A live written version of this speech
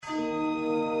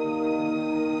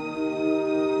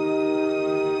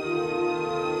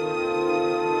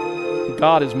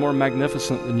God is more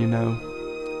magnificent than you know.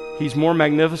 He's more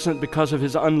magnificent because of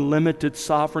His unlimited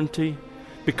sovereignty,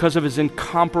 because of His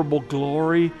incomparable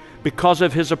glory, because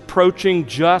of His approaching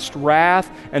just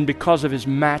wrath, and because of His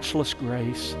matchless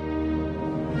grace.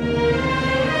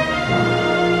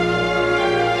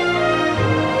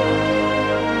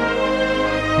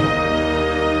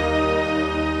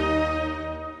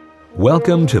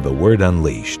 Welcome to The Word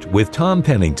Unleashed with Tom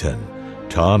Pennington.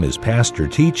 Tom is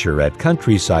pastor-teacher at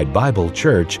Countryside Bible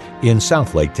Church in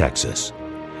Southlake, Texas.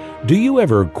 Do you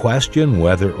ever question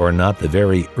whether or not the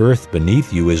very earth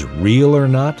beneath you is real or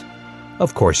not?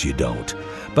 Of course you don't.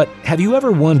 But have you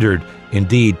ever wondered,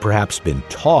 indeed perhaps been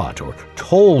taught or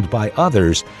told by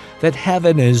others, that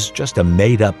heaven is just a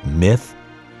made-up myth?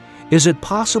 Is it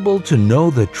possible to know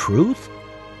the truth?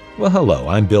 Well, hello,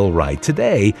 I'm Bill Wright.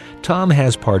 Today, Tom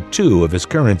has part 2 of his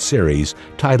current series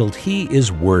titled He is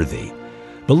Worthy.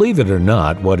 Believe it or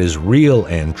not, what is real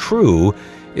and true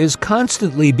is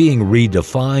constantly being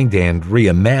redefined and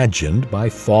reimagined by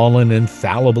fallen and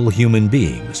fallible human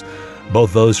beings,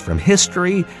 both those from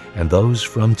history and those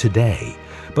from today.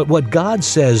 But what God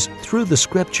says through the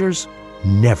Scriptures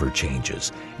never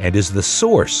changes and is the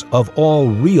source of all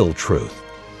real truth.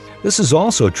 This is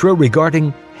also true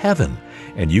regarding heaven,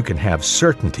 and you can have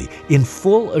certainty in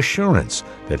full assurance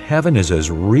that heaven is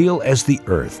as real as the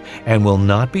earth and will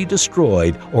not be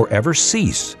destroyed or ever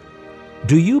cease.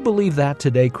 Do you believe that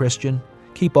today, Christian?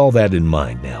 Keep all that in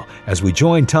mind now as we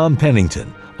join Tom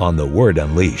Pennington on The Word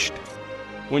Unleashed.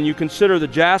 When you consider the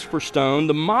jasper stone,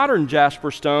 the modern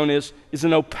jasper stone is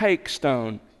an opaque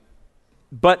stone.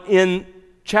 But in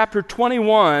chapter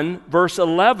 21, verse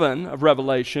 11 of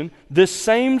Revelation, this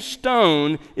same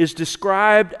stone is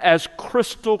described as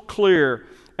crystal clear.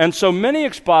 And so many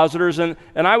expositors, and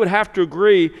I would have to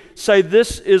agree, say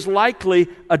this is likely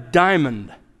a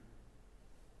diamond.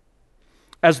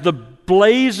 As the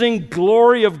blazing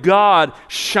glory of God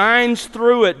shines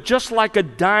through it, just like a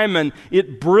diamond,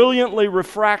 it brilliantly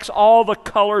refracts all the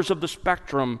colors of the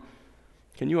spectrum.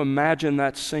 Can you imagine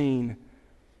that scene?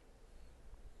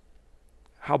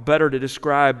 How better to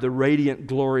describe the radiant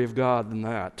glory of God than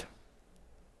that?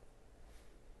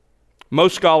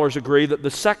 Most scholars agree that the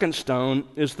second stone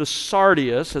is the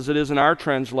sardius, as it is in our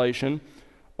translation,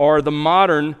 or the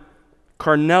modern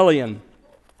carnelian.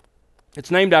 It's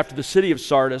named after the city of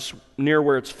Sardis, near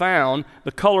where it's found.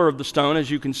 The color of the stone, as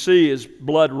you can see, is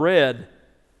blood red.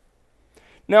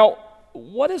 Now,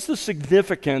 what is the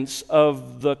significance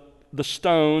of the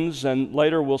stones, and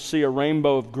later we'll see a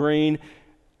rainbow of green?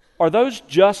 Are those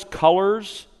just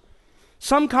colors?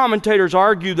 Some commentators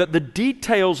argue that the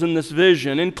details in this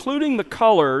vision, including the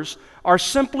colors, are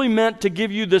simply meant to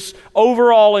give you this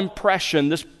overall impression,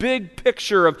 this big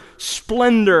picture of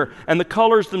splendor, and the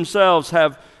colors themselves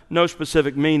have no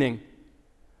specific meaning.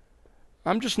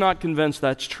 I'm just not convinced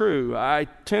that's true. I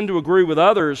tend to agree with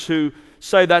others who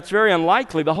say that's very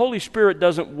unlikely. The Holy Spirit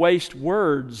doesn't waste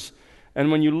words.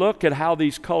 And when you look at how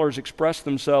these colors express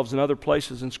themselves in other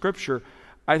places in Scripture,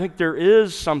 I think there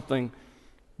is something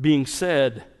being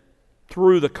said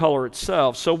through the color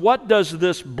itself. So what does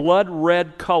this blood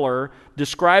red color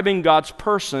describing God's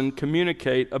person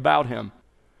communicate about Him?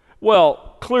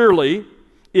 Well, clearly,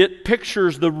 it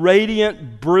pictures the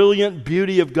radiant, brilliant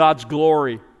beauty of God's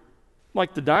glory,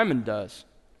 like the diamond does.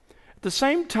 At the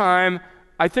same time,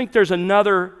 I think there's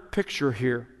another picture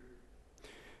here.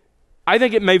 I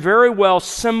think it may very well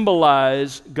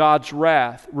symbolize God's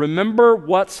wrath. Remember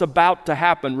what's about to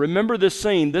happen. Remember this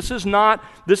scene. This is not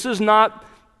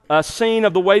a scene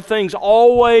of the way things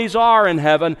always are in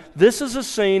heaven. This is a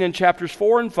scene in chapters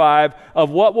 4 and 5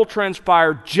 of what will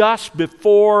transpire just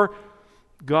before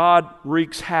God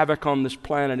wreaks havoc on this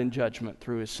planet in judgment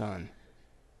through His Son.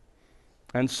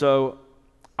 And so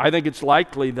I think it's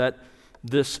likely that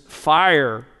this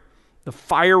fire, the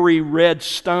fiery red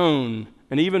stone,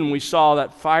 and even we saw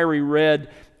that fiery red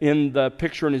in the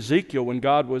picture in Ezekiel when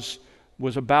God was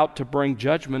about to bring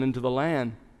judgment into the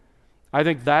land. I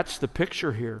think that's the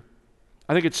picture here.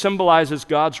 I think it symbolizes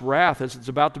God's wrath as it's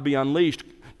about to be unleashed.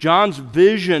 John's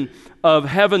vision of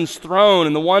heaven's throne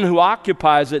and the one who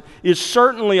occupies it is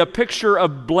certainly a picture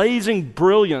of blazing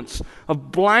brilliance,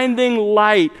 of blinding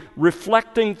light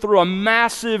reflecting through a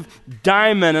massive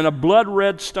diamond and a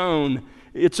blood-red stone.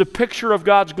 It's a picture of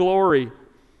God's glory.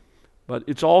 But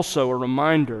it's also a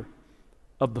reminder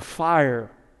of the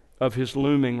fire of His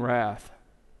looming wrath.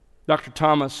 Dr.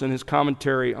 Thomas, in his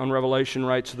commentary on Revelation,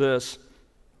 writes this: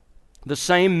 the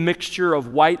same mixture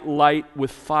of white light with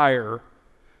fire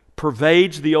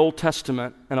pervades the Old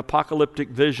Testament and apocalyptic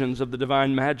visions of the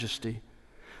divine majesty.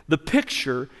 The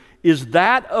picture is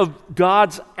that of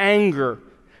God's anger,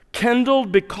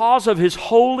 kindled because of his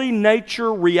holy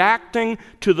nature reacting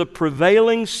to the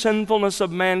prevailing sinfulness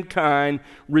of mankind,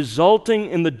 resulting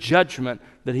in the judgment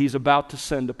that he's about to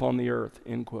send upon the earth,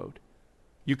 end quote.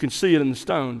 You can see it in the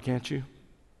stone, can't you?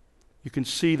 You can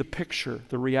see the picture,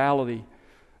 the reality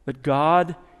that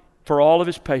God, for all of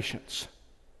his patience,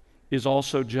 is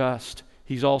also just.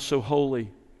 He's also holy.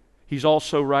 He's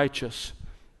also righteous.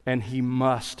 And he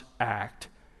must act.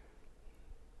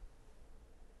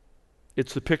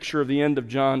 It's the picture of the end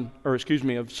of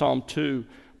of Psalm 2,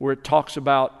 where it talks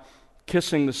about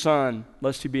kissing the Son,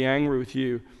 lest he be angry with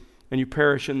you, and you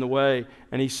perish in the way.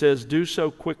 And he says, do so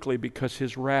quickly, because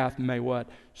his wrath may what?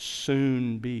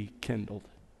 Soon be kindled.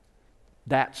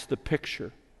 That's the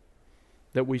picture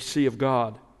that we see of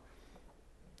God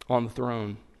on the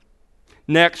throne.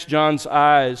 Next, John's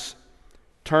eyes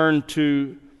turn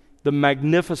to the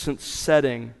magnificent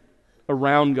setting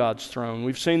around God's throne.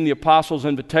 We've seen the apostles'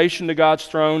 invitation to God's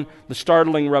throne, the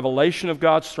startling revelation of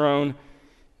God's throne,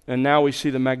 and now we see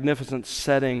the magnificent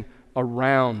setting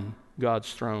around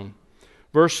God's throne.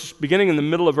 Beginning in the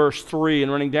middle of verse 3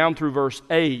 and running down through verse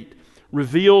 8,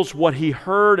 reveals what he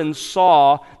heard and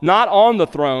saw, not on the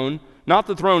throne, not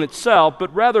the throne itself,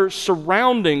 but rather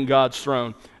surrounding God's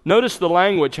throne. Notice the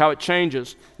language, how it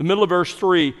changes. The middle of verse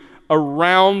 3,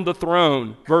 around the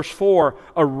throne. Verse 4,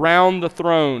 around the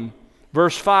throne.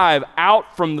 Verse 5,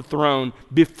 out from the throne,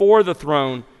 before the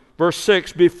throne. Verse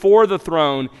 6, before the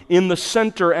throne, in the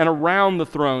center and around the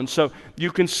throne. So you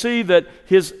can see that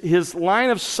his line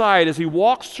of sight as he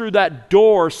walks through that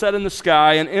door set in the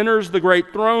sky and enters the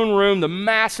great throne room, the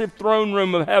massive throne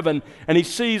room of heaven, and he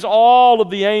sees all of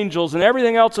the angels and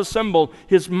everything else assembled,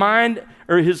 his mind's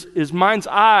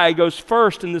eye goes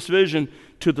first in this vision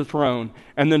to the throne,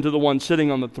 and then to the one sitting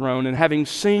on the throne. And having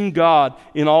seen God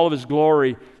in all of his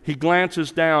glory, he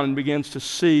glances down and begins to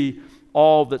see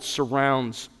all that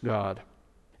surrounds God.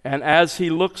 And as he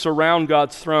looks around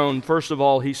God's throne, first of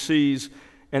all, he sees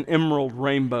an emerald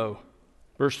rainbow.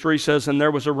 Verse 3 says, and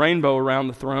there was a rainbow around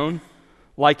the throne,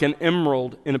 like an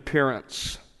emerald in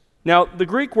appearance. Now, the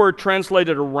Greek word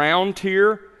translated around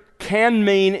here can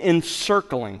mean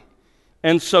encircling.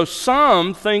 And so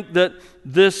some think that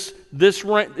this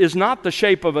is not the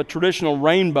shape of a traditional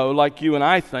rainbow like you and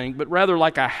I think, but rather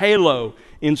like a halo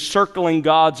encircling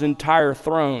God's entire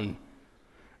throne.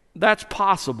 That's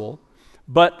possible,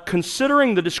 but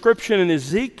considering the description in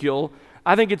Ezekiel,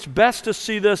 I think it's best to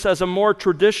see this as a more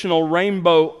traditional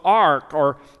rainbow arc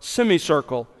or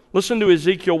semicircle. Listen to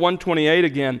Ezekiel 1:28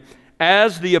 again.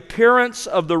 As the appearance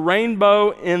of the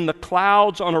rainbow in the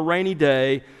clouds on a rainy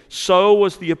day, so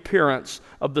was the appearance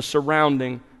of the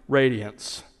surrounding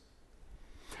radiance.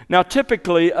 Now,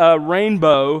 typically, a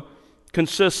rainbow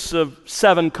consists of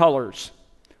 7 colors: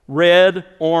 red,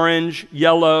 orange,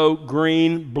 yellow,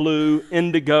 green, blue,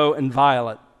 indigo, and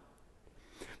violet.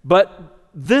 But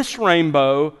this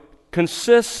rainbow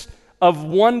consists of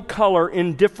one color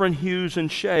in different hues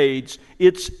and shades.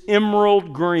 It's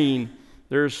emerald green.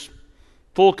 There's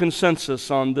full consensus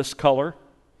on this color.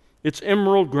 It's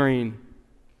emerald green.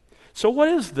 So what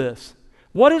is this?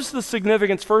 What is the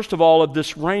significance, first of all, of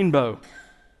this rainbow?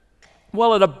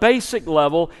 Well, at a basic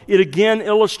level, it again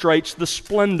illustrates the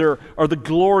splendor or the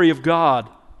glory of God.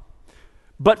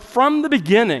 But from the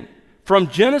beginning, from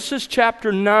Genesis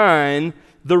chapter 9,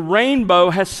 the rainbow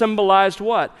has symbolized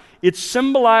what? It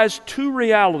symbolized 2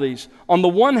 realities. On the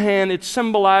one hand, it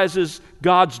symbolizes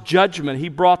God's judgment. He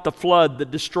brought the flood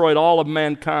that destroyed all of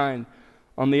mankind.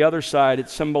 On the other side, it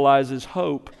symbolizes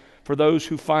hope for those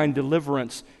who find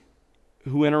deliverance,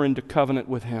 who enter into covenant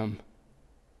with Him.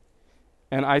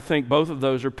 And I think both of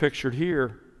those are pictured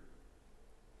here.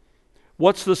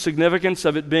 What's the significance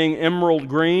of it being emerald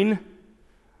green?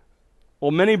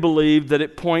 Well, many believe that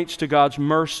it points to God's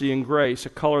mercy and grace, a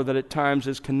color that at times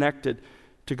is connected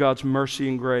to God's mercy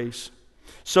and grace.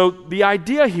 So the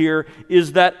idea here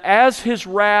is that as His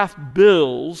wrath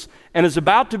builds and is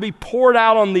about to be poured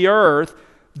out on the earth,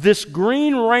 this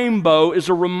green rainbow is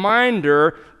a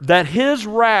reminder that His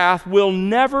wrath will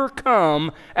never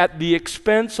come at the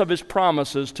expense of His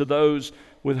promises to those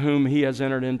with whom He has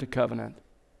entered into covenant.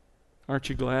 Aren't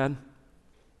you glad?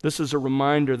 This is a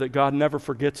reminder that God never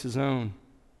forgets His own,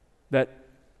 that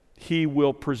He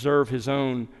will preserve His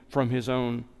own from His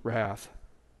own wrath.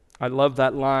 I love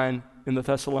that line in the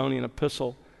Thessalonian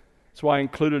epistle. That's why I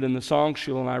included in the song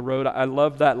Sheila and I wrote. I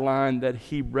love that line that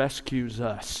He rescues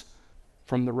us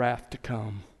from the wrath to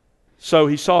come. So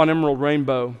he saw an emerald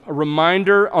rainbow, a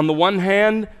reminder on the one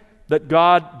hand that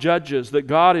God judges, that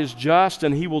God is just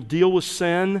and He will deal with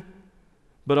sin,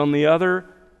 but on the other,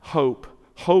 hope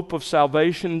of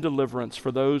salvation and deliverance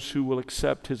for those who will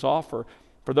accept His offer.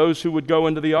 for those who would go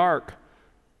into the ark,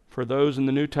 for those in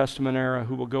the New Testament era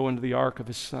who will go into the ark of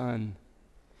his Son.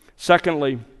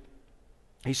 Secondly,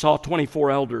 he saw 24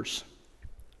 elders.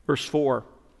 Verse 4.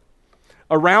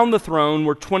 Around the throne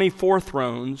were 24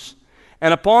 thrones,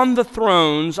 and upon the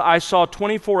thrones I saw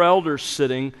 24 elders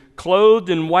sitting, clothed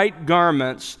in white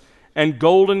garments and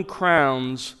golden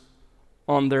crowns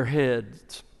on their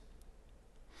heads.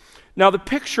 Now the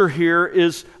picture here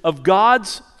is of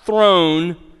God's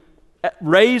throne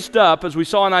raised up, as we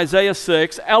saw in Isaiah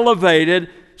 6, elevated,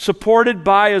 supported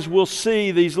by, as we'll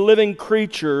see, these living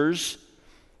creatures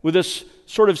with this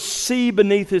sort of sea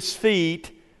beneath his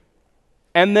feet.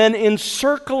 And then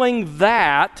encircling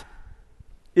that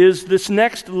is this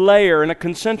next layer. In a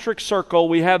concentric circle,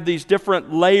 we have these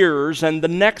different layers, and the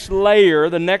next layer,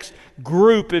 the next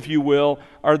group, if you will,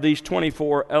 are these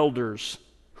 24 elders.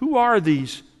 Who are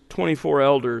these 24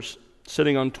 elders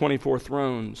sitting on 24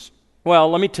 thrones?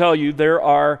 Well, let me tell you, there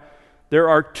are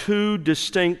two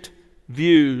distinct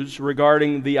views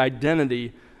regarding the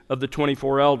identity of the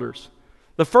 24 elders.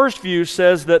 The first view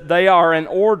says that they are an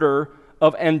order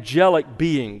of angelic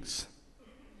beings.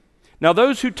 Now,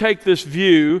 those who take this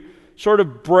view sort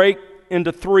of break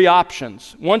into three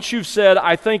options. Once you've said,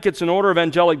 I think it's an order of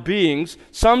angelic beings,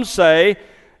 some say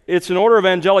it's an order of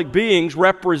angelic beings,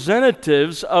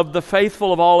 representatives of the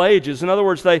faithful of all ages. In other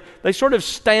words, they sort of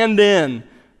stand in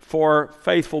for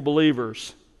faithful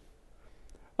believers.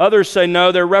 Others say,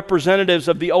 no, they're representatives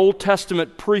of the Old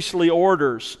Testament priestly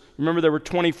orders. Remember, there were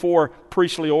 24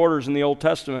 priestly orders in the Old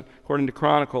Testament, according to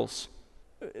Chronicles.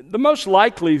 The most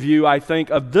likely view, I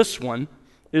think, of this one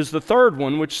is the third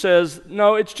one, which says,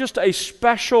 no, it's just a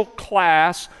special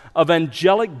class of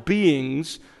angelic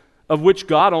beings of which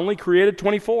God only created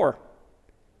 24.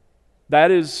 That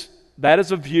is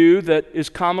a view that is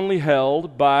commonly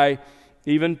held by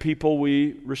even people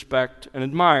we respect and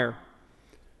admire.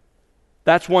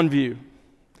 That's one view.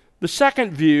 The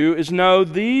second view is, no,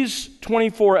 these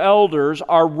 24 elders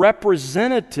are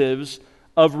representatives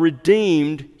of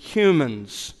redeemed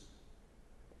humans.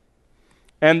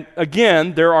 And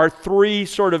again, there are three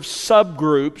sort of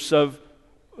subgroups of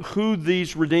who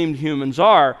these redeemed humans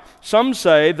are. Some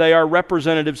say they are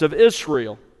representatives of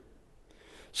Israel.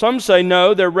 Some say,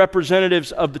 no, they're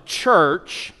representatives of the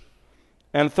church.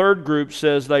 And a third group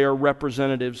says they are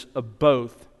representatives of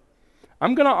both.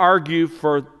 I'm going to argue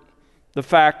for the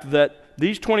fact that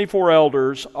these 24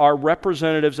 elders are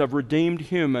representatives of redeemed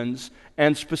humans,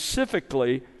 and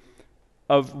specifically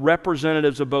of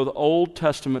representatives of both Old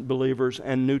Testament believers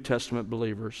and New Testament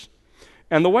believers.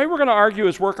 And the way we're going to argue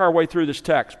is work our way through this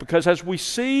text, because as we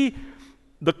see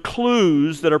the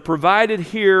clues that are provided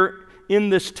here in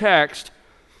this text,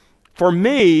 for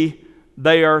me,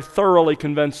 they are thoroughly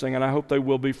convincing, and I hope they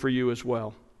will be for you as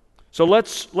well. So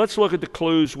let's look at the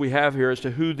clues we have here as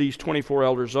to who these 24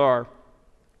 elders are.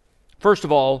 First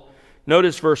of all,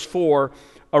 notice verse 4,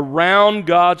 around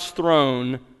God's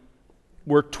throne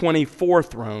were 24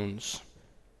 thrones.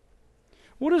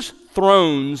 What does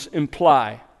thrones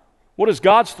imply? What does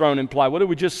God's throne imply? What did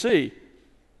we just see?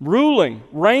 Ruling,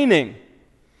 reigning.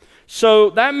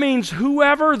 So that means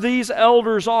whoever these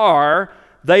elders are,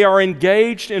 they are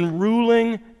engaged in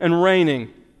ruling and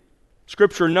reigning.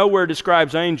 Scripture nowhere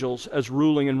describes angels as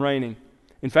ruling and reigning.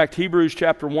 In fact, Hebrews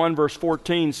chapter 1, verse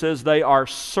 14 says they are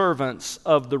servants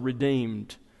of the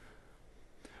redeemed.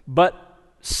 But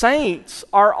saints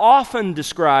are often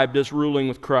described as ruling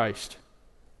with Christ.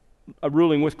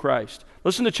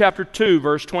 Listen to chapter 2,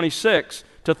 verse 26.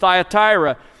 To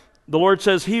Thyatira, the Lord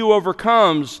says, he who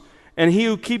overcomes and he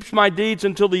who keeps my deeds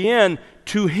until the end,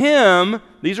 to him,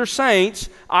 these are saints,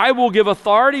 I will give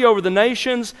authority over the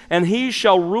nations, and he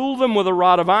shall rule them with a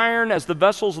rod of iron, as the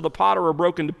vessels of the potter are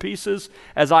broken to pieces,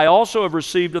 as I also have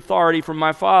received authority from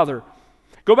my Father.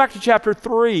 Go back to chapter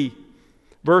 3,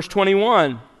 verse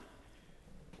 21.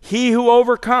 He who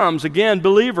overcomes, again,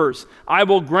 believers, I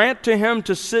will grant to him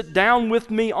to sit down with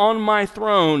me on my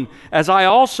throne, as I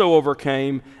also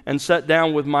overcame and sat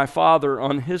down with my Father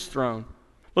on his throne.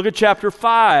 Look at chapter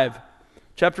 5.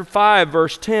 Chapter 5,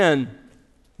 verse 10.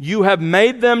 You have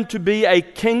made them to be a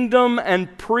kingdom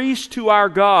and priests to our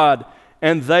God,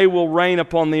 and they will reign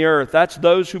upon the earth. That's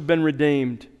those who've been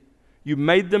redeemed. You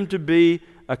made them to be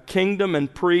a kingdom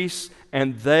and priests,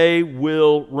 and they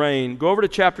will reign. Go over to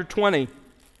chapter 20.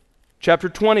 Chapter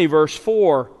 20, verse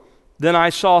 4. Then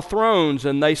I saw thrones,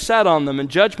 and they sat on them, and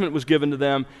judgment was given to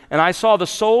them. And I saw the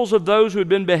souls of those who had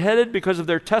been beheaded because of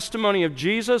their testimony of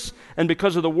Jesus and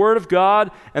because of the word of God,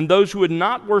 and those who had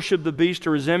not worshipped the beast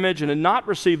or his image and had not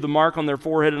received the mark on their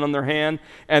forehead and on their hand.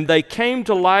 And they came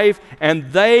to life,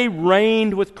 and they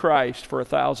reigned with Christ for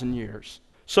 1,000 years.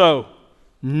 So,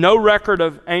 No record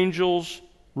of angels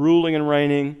ruling and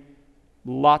reigning.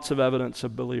 Lots of evidence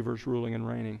of believers ruling and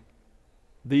reigning.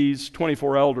 These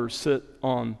 24 elders sit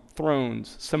on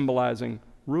thrones symbolizing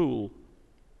rule.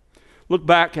 Look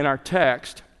back in our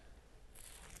text,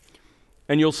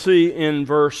 and you'll see in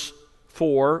verse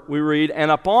 4, we read,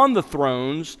 "And upon the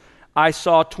thrones I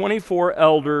saw 24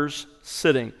 elders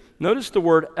sitting." Notice the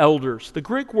word elders. The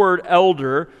Greek word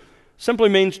elder simply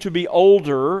means to be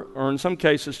older, or in some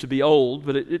cases to be old,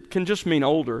 but it can just mean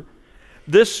older.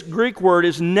 This Greek word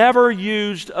is never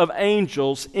used of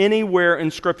angels anywhere in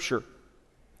Scripture.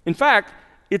 In fact,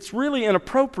 it's really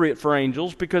inappropriate for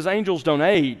angels because angels don't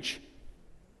age.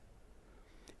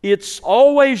 It's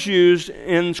always used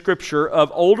in Scripture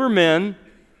of older men,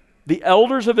 the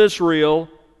elders of Israel,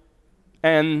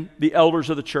 and the elders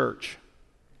of the church.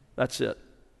 That's it.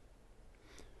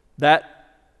 That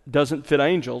doesn't fit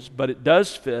angels, but it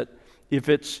does fit if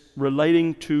it's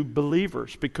relating to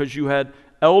believers, because you had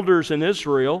elders in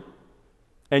Israel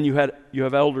and you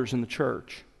have elders in the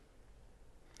church.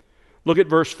 Look at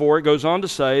verse 4. It goes on to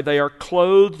say, "They are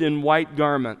clothed in white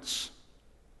garments."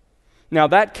 Now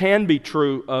that can be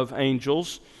true of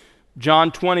angels.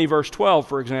 John 20 verse 12,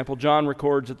 for example, John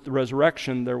records at the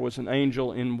resurrection there was an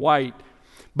angel in white.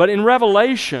 But in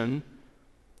Revelation,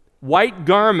 white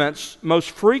garments most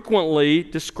frequently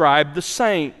describe the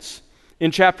saints.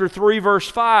 In chapter 3, verse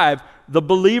 5, the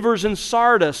believers in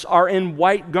Sardis are in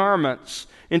white garments.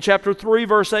 In chapter 3,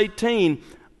 verse 18,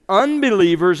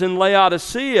 unbelievers in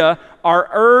Laodicea are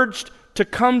urged to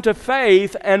come to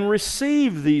faith and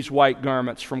receive these white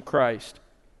garments from Christ.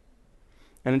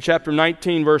 And in chapter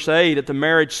 19, verse 8, at the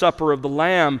marriage supper of the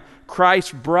Lamb,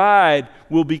 Christ's bride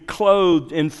will be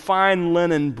clothed in fine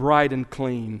linen, bright and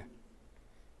clean.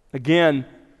 Again,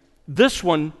 this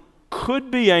one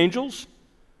could be angels,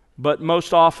 but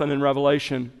most often in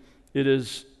Revelation, it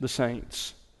is the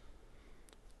saints.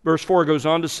 Verse 4 goes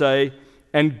on to say,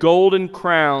 "And golden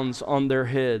crowns on their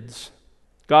heads."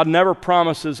 God never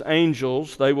promises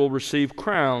angels they will receive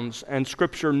crowns, and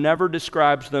Scripture never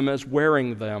describes them as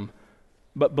wearing them,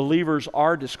 but believers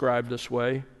are described this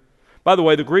way. By the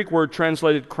way, the Greek word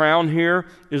translated crown here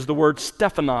is the word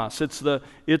stephanos. It's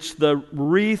the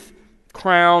wreath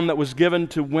crown that was given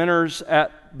to winners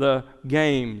at the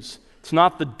games. It's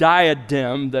not the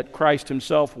diadem that Christ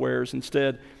himself wears.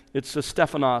 Instead, it's a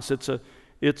stephanos.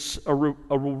 It's a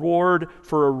reward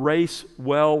for a race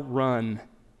well run.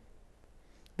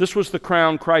 This was the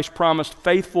crown Christ promised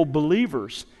faithful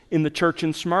believers in the church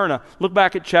in Smyrna. Look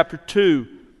back at chapter 2.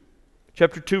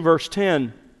 Chapter 2, verse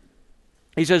 10.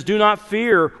 He says, "Do not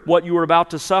fear what you are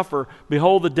about to suffer.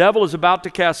 Behold, the devil is about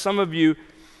to cast some of you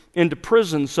into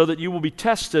prison so that you will be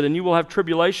tested, and you will have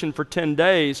tribulation for 10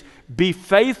 days. Be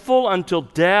faithful until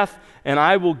death, and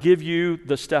I will give you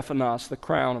the Stephanos, the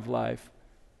crown of life."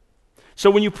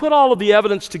 So when you put all of the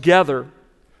evidence together,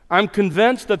 I'm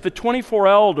convinced that the 24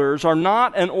 elders are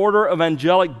not an order of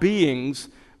angelic beings,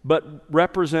 but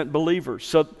represent believers.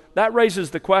 So that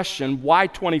raises the question, why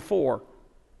 24?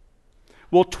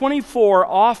 Well, 24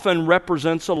 often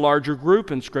represents a larger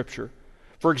group in Scripture.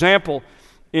 For example,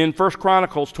 in 1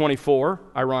 Chronicles 24,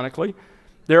 ironically,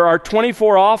 there are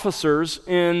 24 officers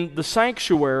in the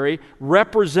sanctuary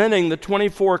representing the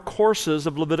 24 courses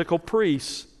of Levitical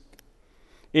priests.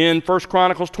 In 1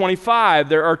 Chronicles 25,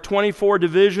 there are 24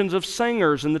 divisions of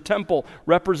singers in the temple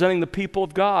representing the people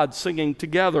of God singing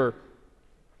together.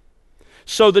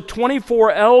 So the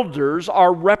 24 elders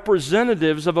are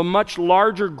representatives of a much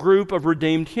larger group of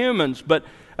redeemed humans. But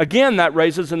again, that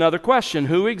raises another question.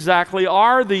 Who exactly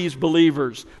are these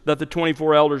believers that the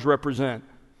 24 elders represent?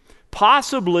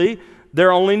 Possibly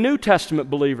they're only New Testament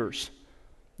believers.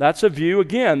 That's a view,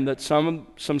 again, that some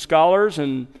scholars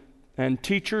and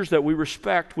teachers that we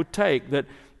respect would take, that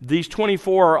these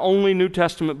 24 are only New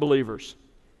Testament believers.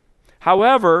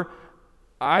 However,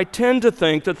 I tend to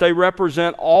think that they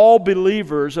represent all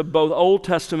believers of both Old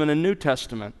Testament and New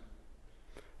Testament.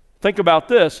 Think about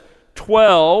this.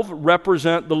 12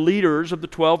 represent the leaders of the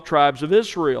 12 tribes of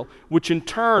Israel, which in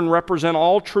turn represent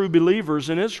all true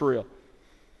believers in Israel.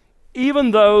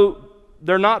 Even though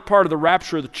they're not part of the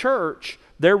rapture of the church,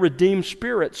 their redeemed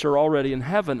spirits are already in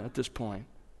heaven at this point.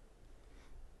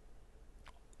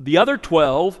 The other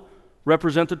 12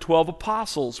 represent the 12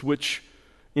 apostles, which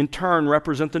in turn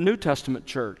represent the New Testament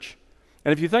church.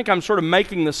 And if you think I'm sort of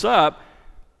making this up,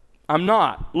 I'm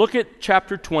not. Look at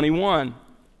chapter 21.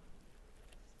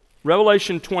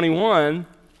 Revelation 21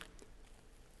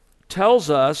 tells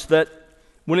us that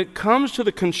when it comes to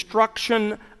the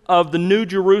construction of the New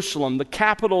Jerusalem, the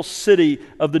capital city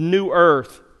of the new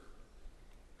earth,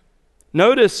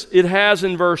 notice it has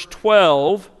in verse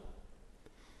 12,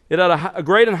 It had a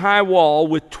great and high wall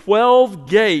with 12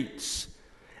 gates,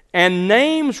 and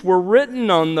names were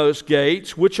written on those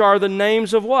gates, which are the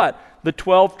names of what? The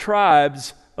 12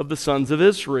 tribes of the sons of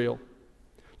Israel.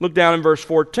 Look down in verse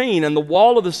 14. And the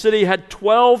wall of the city had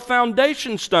 12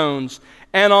 foundation stones,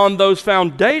 and on those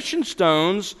foundation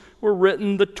stones were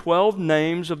written the 12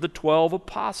 names of the 12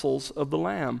 apostles of the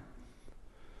Lamb.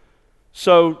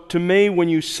 So to me, when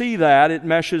you see that, it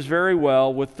meshes very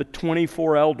well with the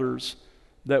 24 elders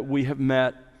that we have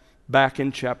met back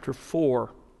in chapter 4.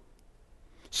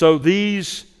 So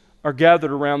these are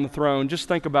gathered around the throne. Just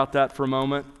think about that for a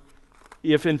moment.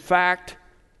 If in fact,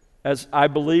 as I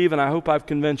believe and I hope I've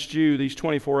convinced you, these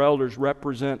 24 elders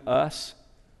represent us,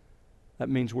 that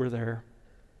means we're there.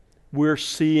 We're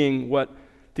seeing what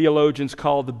theologians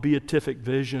call the beatific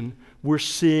vision. We're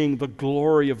seeing the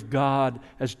glory of God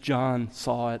as John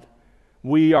saw it.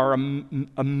 We are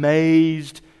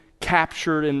amazed,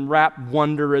 captured in rapt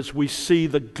wonder as we see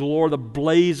the glory, the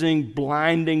blazing,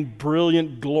 blinding,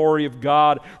 brilliant glory of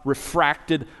God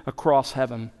refracted across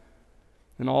heaven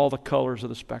in all the colors of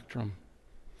the spectrum.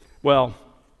 Well,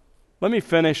 let me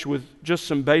finish with just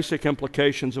some basic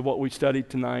implications of what we studied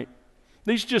tonight.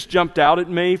 These just jumped out at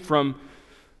me from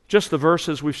just the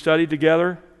verses we've studied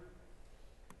together.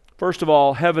 First of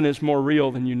all, heaven is more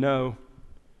real than you know.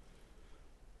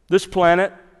 This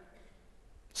planet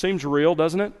seems real,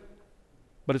 doesn't it?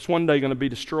 But it's one day going to be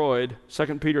destroyed.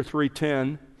 2 Peter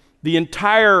 3:10. The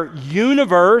entire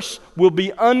universe will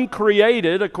be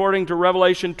uncreated, according to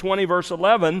Revelation 20, verse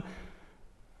 11.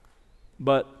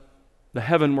 But the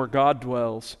heaven where God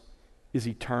dwells is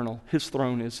eternal. His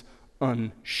throne is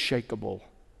unshakable.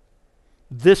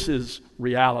 This is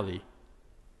reality.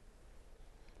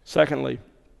 Secondly,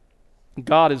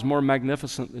 God is more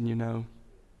magnificent than you know.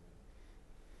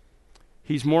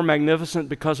 He's more magnificent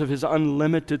because of His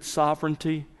unlimited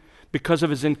sovereignty, because of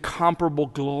His incomparable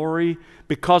glory,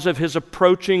 because of His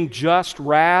approaching just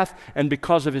wrath, and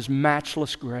because of His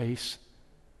matchless grace.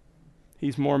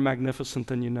 He's more magnificent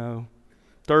than you know.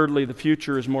 Thirdly, the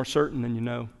future is more certain than you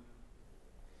know.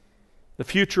 The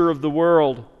future of the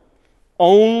world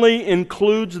only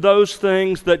includes those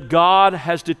things that God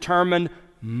has determined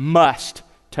must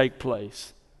take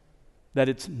place, that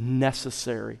it's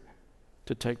necessary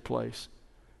to take place.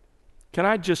 Can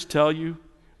I just tell you,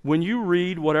 when you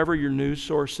read whatever your news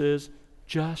source is,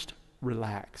 just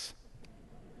relax.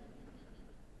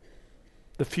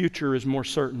 The future is more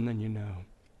certain than you know.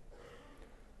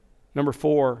 Number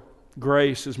 4,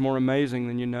 grace is more amazing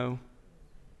than you know.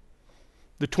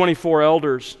 The 24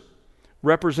 elders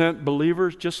represent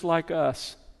believers just like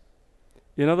us.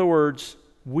 In other words,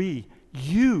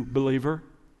 you, believer,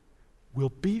 will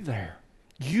be there.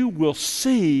 You will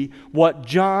see what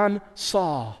John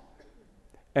saw.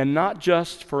 And not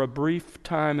just for a brief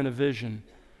time in a vision,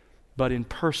 but in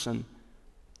person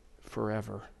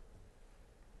forever.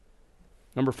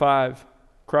 Number 5,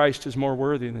 Christ is more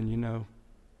worthy than you know.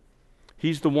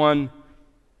 He's the one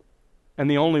and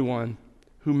the only one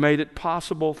who made it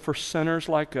possible for sinners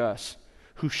like us,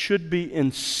 who should be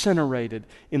incinerated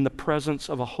in the presence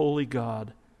of a holy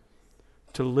God,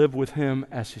 to live with Him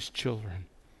as His children.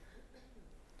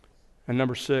 And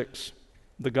number 6,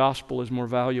 the gospel is more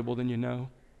valuable than you know.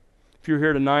 If you're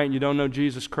here tonight and you don't know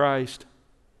Jesus Christ,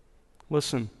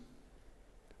 listen.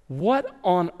 What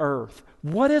on earth,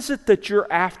 what is it that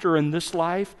you're after in this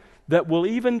life that will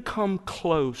even come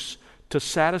close to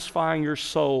satisfying your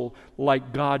soul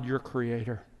like God, your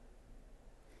Creator?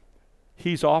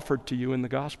 He's offered to you in the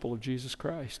gospel of Jesus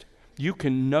Christ. You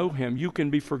can know Him. You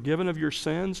can be forgiven of your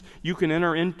sins. You can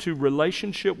enter into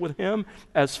relationship with Him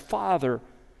as Father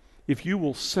if you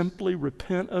will simply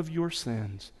repent of your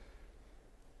sins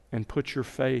and put your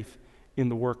faith in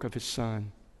the work of His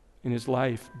Son, in His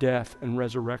life, death, and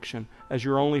resurrection as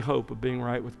your only hope of being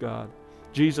right with God.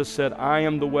 Jesus said, I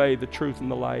am the way, the truth,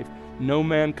 and the life. No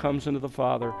man comes into the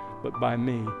Father but by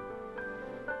me.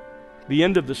 The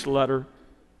end of this letter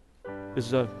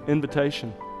is an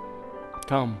invitation.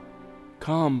 Come,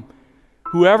 come.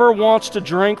 Whoever wants to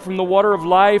drink from the water of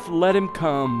life, let him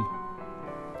come.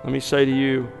 Let me say to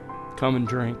you, come and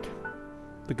drink.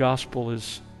 The gospel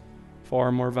is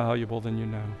far more valuable than you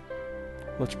know.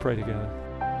 Let's pray together.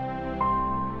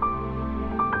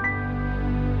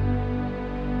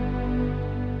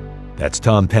 That's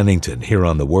Tom Pennington here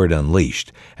on The Word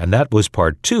Unleashed, and that was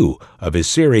part 2 of his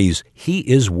series, He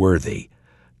is Worthy.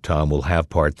 Tom will have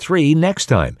part 3 next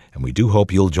time, and we do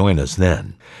hope you'll join us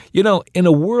then. You know, in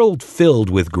a world filled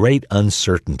with great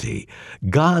uncertainty,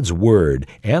 God's Word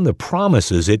and the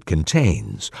promises it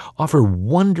contains offer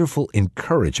wonderful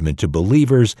encouragement to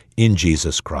believers in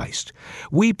Jesus Christ.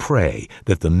 We pray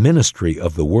that the ministry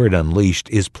of the Word Unleashed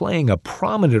is playing a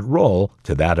prominent role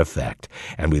to that effect,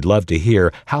 and we'd love to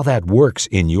hear how that works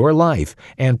in your life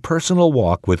and personal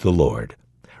walk with the Lord.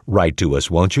 Write to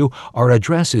us, won't you? Our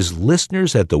address is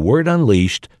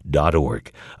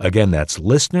listeners@thewordunleashed.org. Again, that's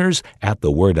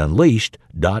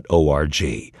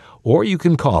listeners@thewordunleashed.org. Or you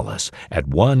can call us at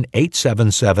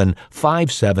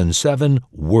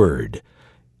 1-877-577-WORD.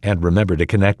 And remember to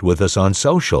connect with us on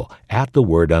social @The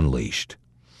Word Unleashed.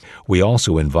 We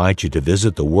also invite you to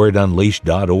visit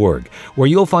thewordunleashed.org, where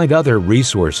you'll find other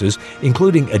resources,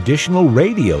 including additional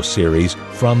radio series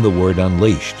from The Word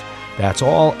Unleashed. That's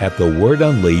all at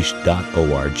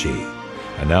thewordunleashed.org.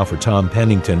 And now for Tom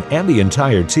Pennington and the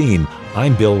entire team,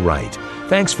 I'm Bill Wright.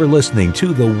 Thanks for listening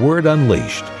to The Word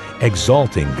Unleashed,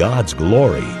 exalting God's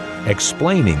glory,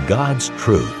 explaining God's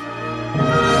truth.